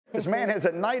This man has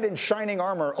a knight in shining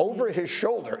armor over his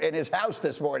shoulder in his house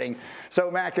this morning. So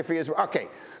McAfee is okay.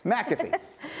 McAfee,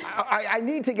 I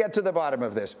need to get to the bottom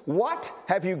of this. What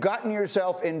have you gotten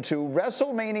yourself into?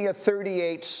 WrestleMania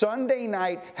 38 Sunday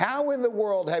night. How in the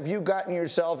world have you gotten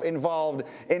yourself involved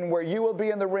in where you will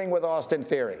be in the ring with Austin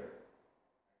Theory?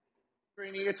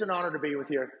 It's an honor to be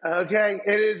with you. Okay,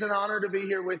 it is an honor to be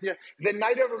here with you. The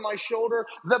knight over my shoulder,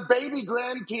 the baby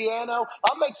grand piano.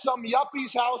 I'm at some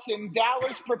yuppie's house in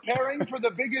Dallas preparing for the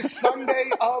biggest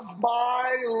Sunday of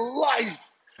my life.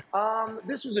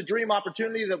 This was a dream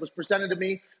opportunity that was presented to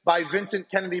me by Vincent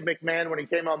Kennedy McMahon when he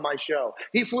came on my show.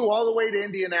 He flew all the way to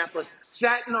Indianapolis,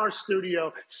 sat in our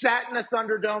studio, sat in a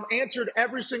Thunderdome, answered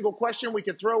every single question we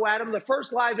could throw at him. The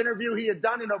first live interview he had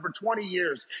done in over 20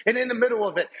 years. And in the middle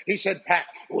of it, he said, "Pat,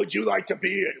 would you like to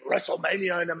be at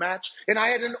WrestleMania in a match?" And I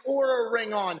had an Aura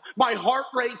ring on. My heart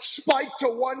rate spiked to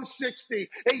 160.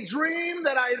 A dream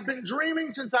that I had been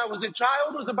dreaming since I was a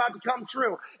child was about to come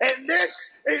true. And this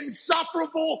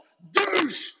insufferable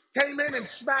douche came in and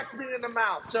smacked me in the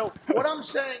mouth. So what I'm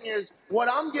saying is, what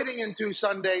I'm getting into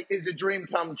Sunday is a dream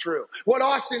come true. What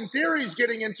Austin Theory's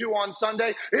getting into on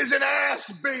Sunday is an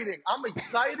ass beating. I'm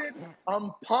excited.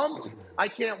 I'm pumped. I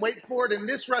can't wait for it. In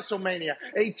this WrestleMania,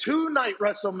 a 2-night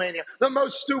WrestleMania, the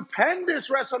most stupendous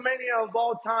WrestleMania of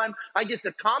all time. I get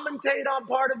to commentate on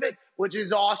part of it, which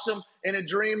is awesome, and a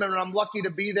dream, and I'm lucky to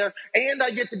be there. And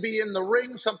I get to be in the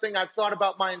ring, something I've thought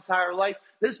about my entire life.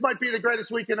 This might be the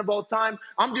greatest weekend of all time.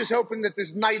 I'm just hoping that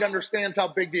this night understands how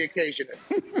big the occasion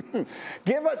is.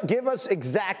 Give us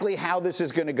exactly how this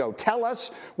is going to go. Tell us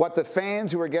what the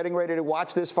fans who are getting ready to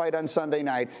watch this fight on Sunday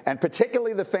night, and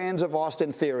particularly the fans of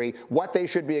Austin Theory, what they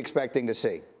should be expecting to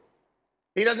see.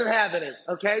 He doesn't have any,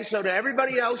 okay? So to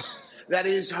everybody else that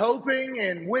is hoping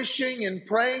and wishing and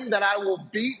praying that I will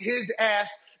beat his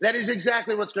ass, that is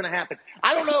exactly what's going to happen.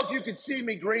 I don't know if you could see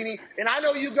me, Greeny, and I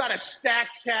know you got a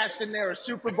stacked cast in there of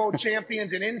Super Bowl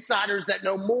champions and insiders that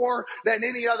know more than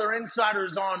any other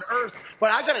insiders on earth,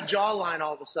 but I got a jawline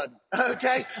all of a sudden,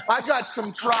 okay? I got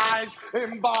some tries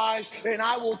and buys, and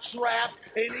I will trap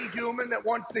any human that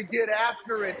wants to get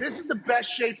after it. This is the best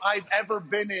shape I've ever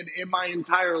been in my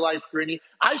entire life, Greeny.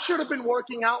 I should have been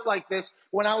working out like this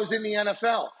when I was in the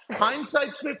NFL.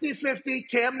 Hindsight's 50-50.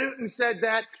 Cam Newton said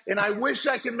that, and I wish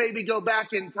I could maybe go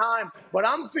back in time, but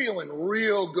I'm feeling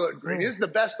real good, Green. This is the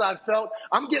best I've felt.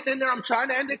 I'm getting in there. I'm trying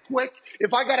to end it quick.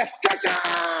 If I got to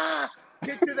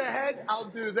kick to the head, I'll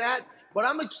do that. But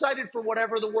I'm excited for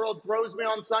whatever the world throws me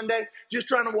on Sunday. Just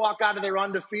trying to walk out of there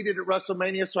undefeated at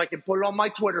WrestleMania so I can put it on my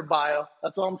Twitter bio.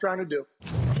 That's all I'm trying to do.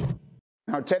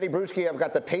 Now, Teddy Bruschi, I've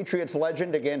got the Patriots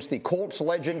legend against the Colts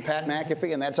legend, Pat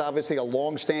McAfee, and that's obviously a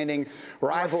long-standing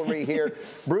rivalry here.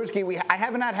 Bruschi, I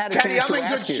have not had a chance to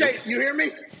ask you. Teddy, I'm in good shape. You hear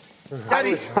me? I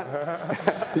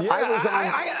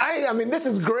mean, this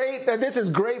is great. This is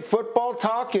great football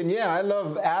talk, and yeah, I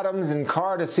love Adams and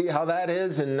Carr to see how that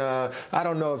is. And I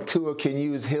don't know if Tua can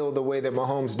use Hill the way that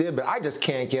Mahomes did, but I just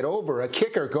can't get over a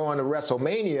kicker going to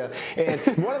WrestleMania. And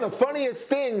one of the funniest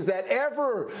things that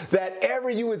ever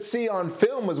you would see on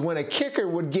film was when a kicker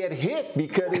would get hit,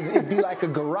 because it'd be like a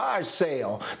garage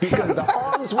sale, because the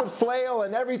arms would flail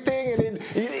and everything, and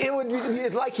it would be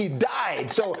like he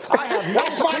died. So I have no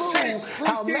clue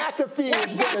how McAfee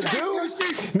is going to do.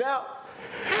 Now,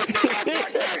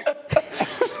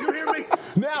 you hear me?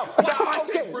 Now,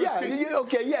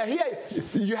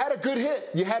 you had a good hit.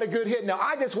 You had a good hit. Now,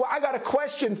 I got a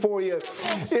question for you.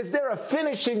 Is there a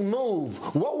finishing move?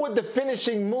 What would the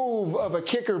finishing move of a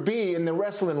kicker be in the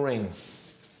wrestling ring?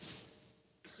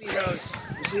 You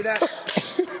see that?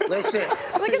 Listen.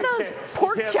 Look at those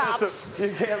pork chops.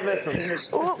 You can't miss them.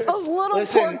 Those little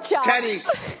pork chops.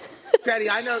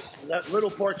 Teddy, I know little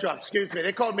pork chop. Excuse me.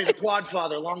 They called me the Quad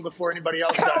Father long before anybody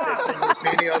else got this thing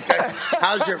with me. Okay,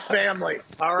 how's your family?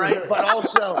 All right, but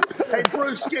also, hey,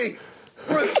 Bruschi,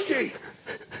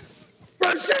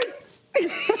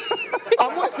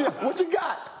 I'm with you. What you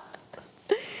got?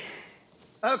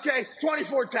 Okay,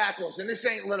 24 tackles, and this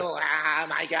ain't little,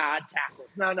 my God, tackles.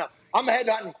 No. I'm head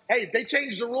hunting. Hey, they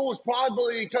changed the rules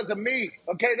probably because of me.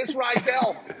 Okay, this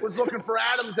Rydell was looking for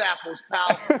Adam's apples,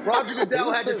 pal. Roger Goodell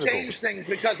had to change things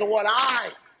because of what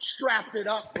I strapped it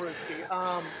up for.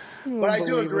 But I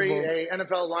do agree, a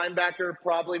NFL linebacker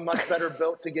probably much better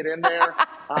built to get in there.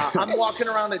 I'm walking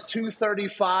around at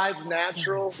 235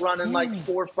 natural, running like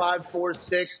 4.5,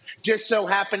 4.6. Just so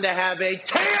happen to have a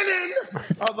cannon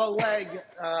of a leg.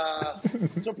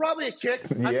 So probably a kick.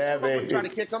 I'm going to try to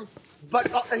kick him. But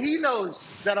he knows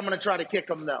that I'm going to try to kick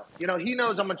him, though. You know, he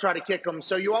knows I'm going to try to kick him.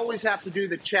 So you always have to do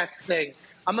the chess thing.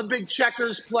 I'm a big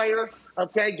checkers player.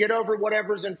 okay? Get over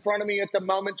whatever's in front of me at the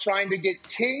moment, trying to get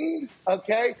kinged,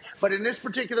 okay? But in this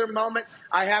particular moment,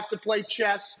 I have to play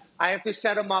chess. I have to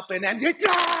set him up, and it's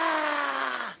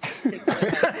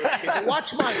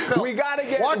watch my film. We gotta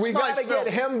get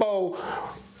Hembo.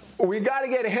 We got to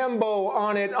get Hembo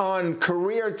on it on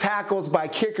career tackles by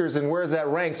kickers and where's that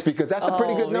ranks, because that's a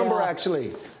pretty good number,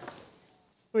 actually.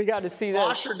 We got to see that.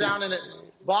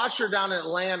 Bosher down in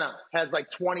Atlanta has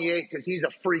like 28 because he's a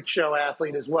freak show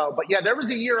athlete as well. But, yeah, there was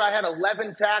a year I had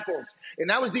 11 tackles, and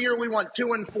that was the year we went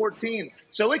 2-14.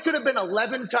 So it could have been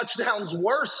 11 touchdowns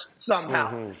worse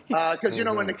somehow because, you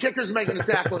know, when the kicker's making a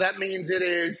tackle, that means it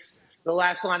is the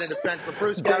last line of defense. But,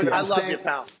 Bruce, I love you,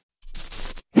 pal.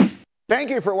 Thank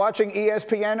you for watching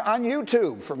ESPN on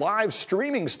YouTube. For live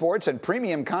streaming sports and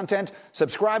premium content,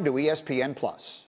 subscribe to ESPN+.